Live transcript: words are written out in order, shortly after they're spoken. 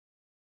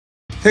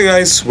Hey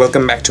guys,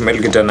 welcome back to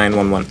Metal Guitar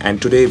 911,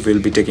 and today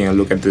we'll be taking a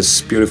look at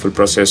this beautiful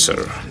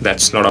processor.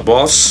 That's not a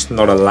Boss,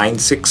 not a Line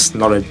 6,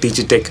 not a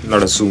Digitech,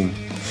 not a Zoom,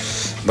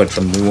 but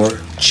the Mooer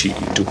GE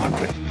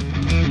 200.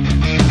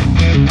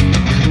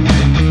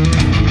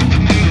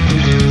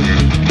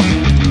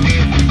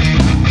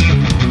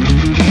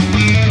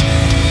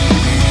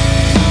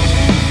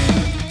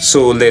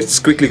 So let's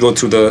quickly go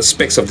through the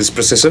specs of this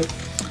processor.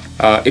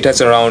 It has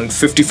around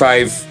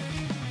 55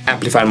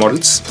 amplifier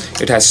models.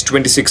 It has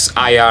 26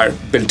 IR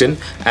built in,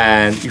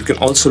 and you can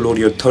also load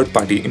your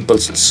third-party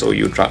impulses. So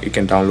you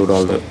can download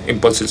all the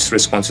impulses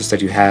responses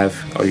that you have,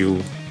 or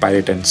you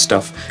pirate and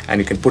stuff,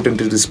 and you can put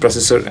into this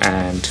processor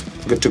and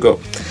good to go.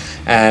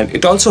 And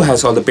it also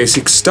has all the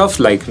basic stuff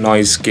like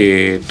noise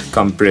gate,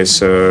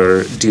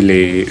 compressor,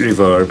 delay,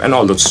 reverb, and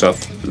all that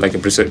stuff like a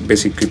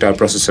basic guitar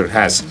processor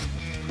has.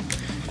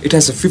 It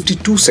has a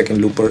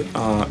 52-second looper.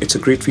 It's a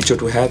great feature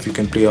to have. You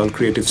can play all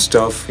creative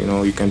stuff.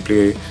 You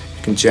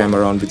can jam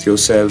around with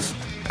yourself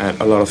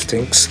and a lot of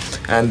things.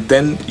 And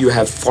then you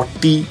have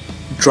 40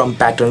 drum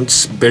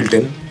patterns built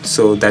in,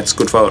 so that's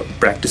good for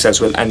practice as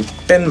well. And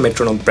 10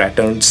 metronome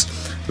patterns,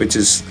 which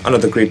is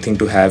another great thing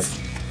to have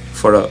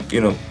for a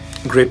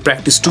great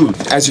practice tool.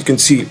 As you can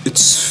see,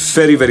 it's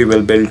very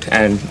well built,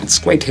 and it's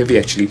quite heavy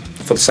actually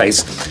for the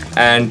size.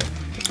 And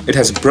it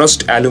has a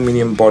brushed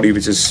aluminum body,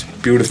 which is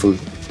beautiful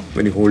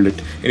when you hold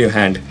it in your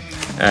hand.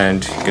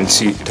 And you can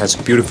see it has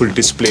a beautiful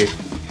display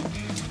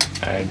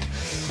and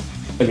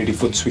LED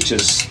foot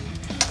switches.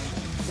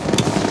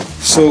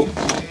 So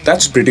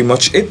that's pretty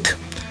much it.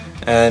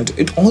 And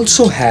it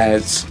also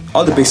has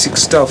all the basic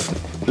stuff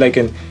like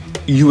an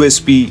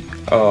USB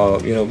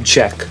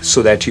jack,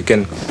 so that you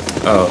can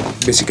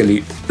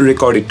basically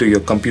record it to your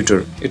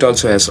computer. It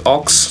also has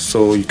aux,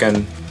 so you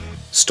can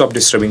stop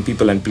disturbing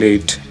people and play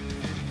it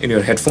in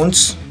your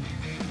headphones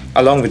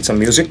along with some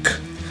music.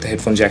 The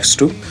headphone jacks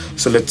too.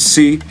 So let's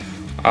see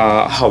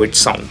how it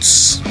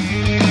sounds.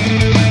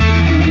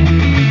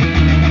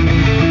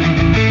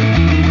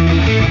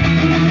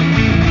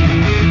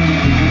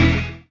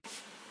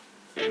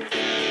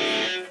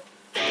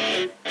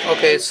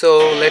 Okay, so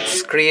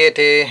let's create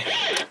a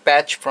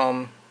patch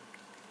from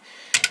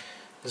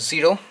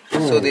 0.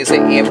 So this is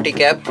an empty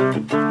cap.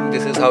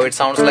 This is how it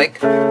sounds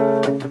like.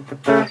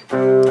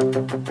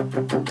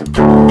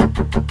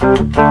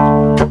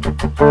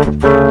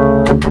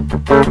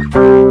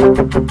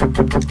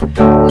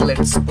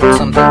 Let's put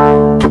something.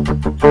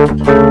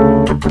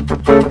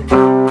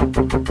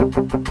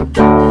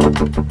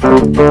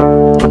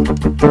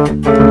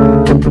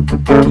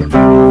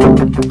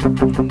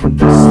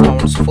 This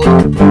sounds full.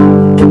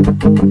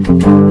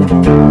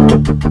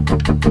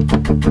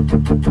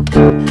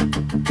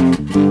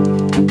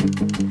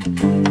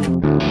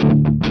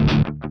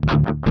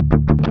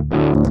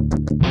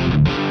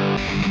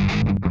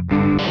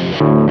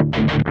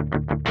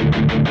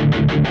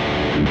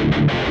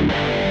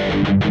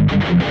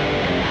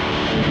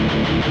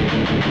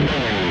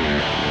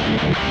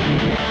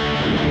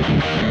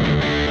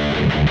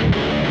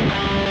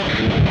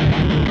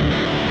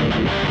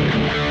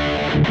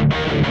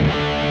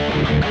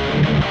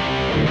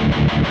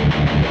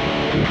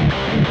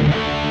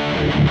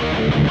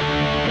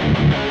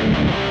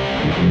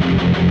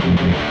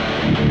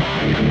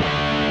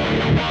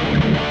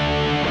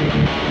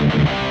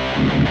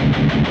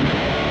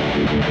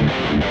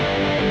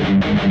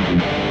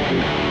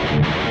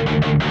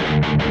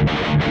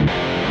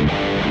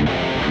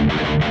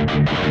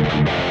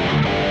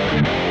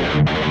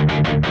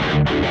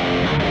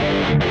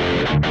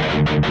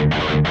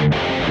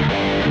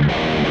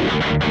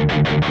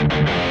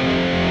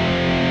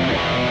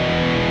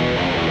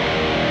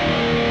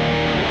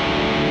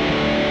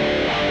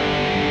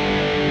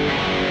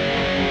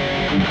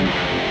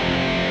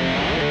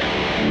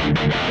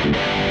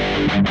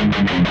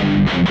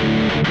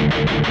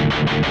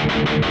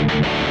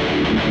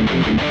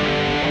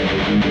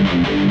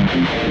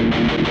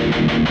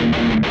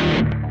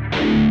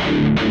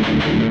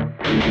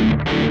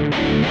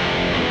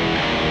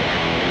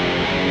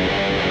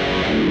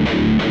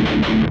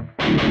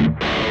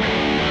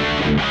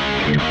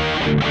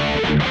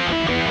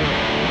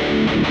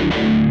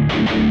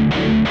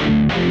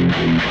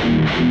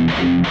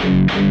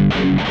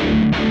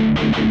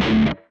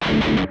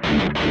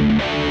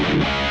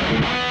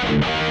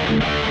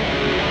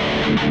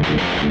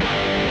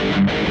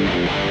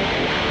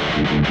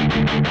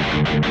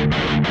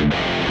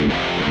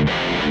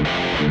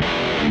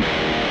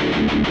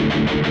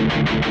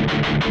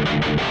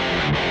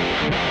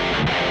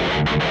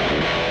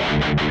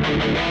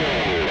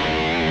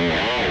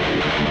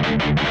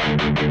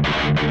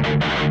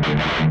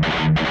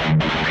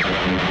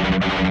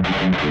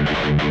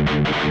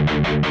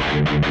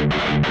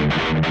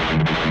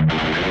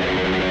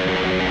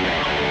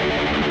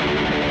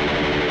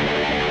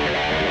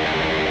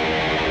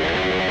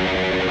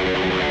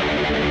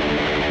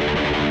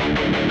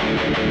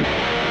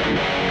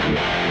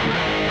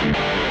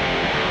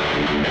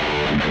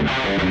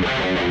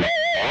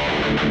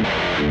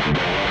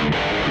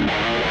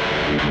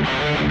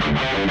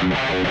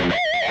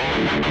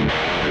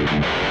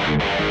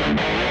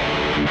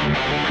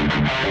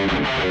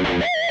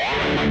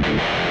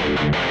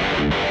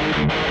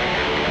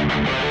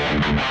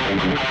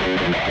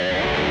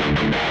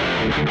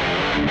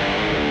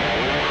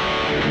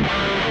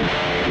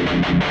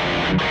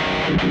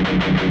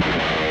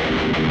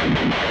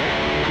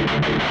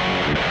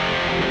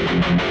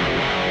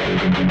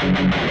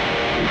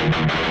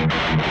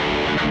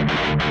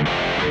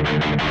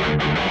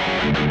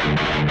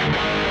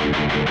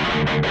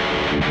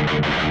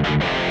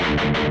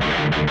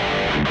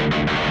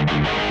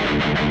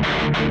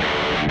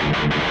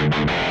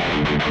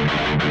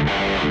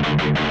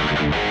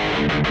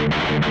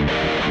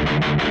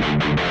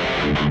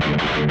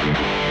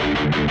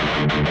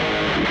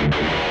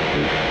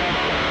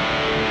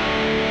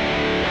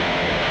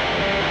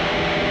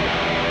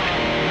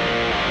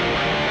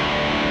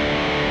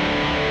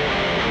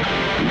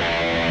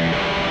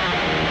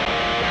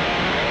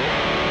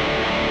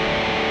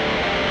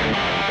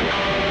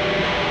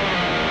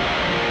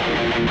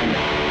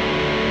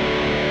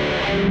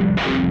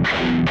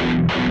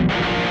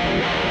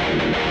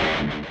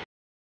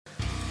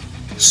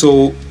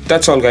 So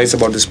that's all guys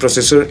about this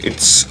processor.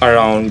 It's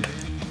around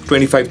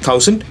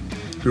 25,000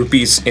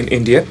 rupees in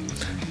India,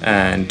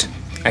 and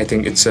I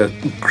think it's a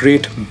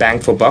great bang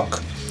for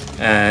buck.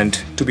 And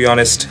to be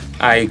honest,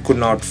 I could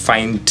not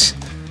find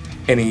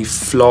any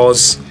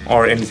flaws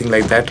or anything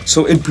like that.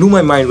 So it blew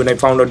my mind when I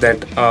found out that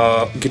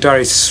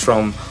guitarists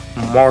from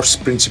Mars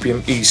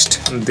Principium East,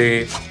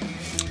 they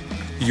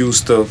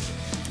use the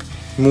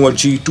Mooer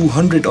GE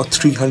 200 or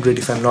 300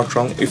 if I'm not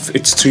wrong. If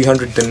it's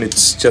 300, then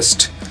it's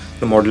just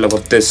the model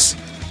above this.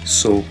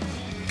 So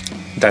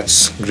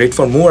that's great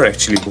for Mooer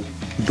actually.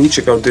 Do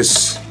check out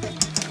this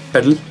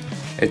pedal.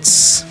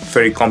 It's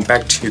very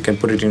compact. You can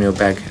put it in your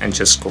bag and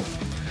just go.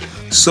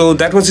 So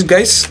that was it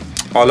guys,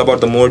 all about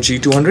the Mooer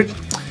GE 200.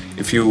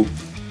 If you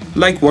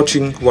like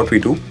watching what we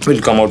do,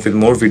 we'll come out with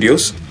more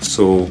videos.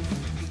 So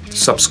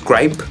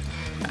subscribe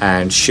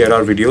and share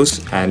our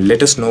videos and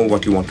let us know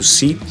what you want to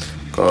see,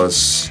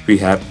 because we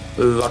have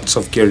lots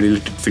of gear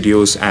related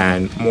videos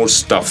and more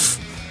stuff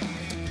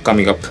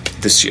coming up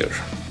this year.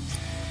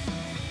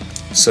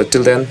 So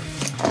till then,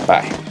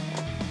 bye.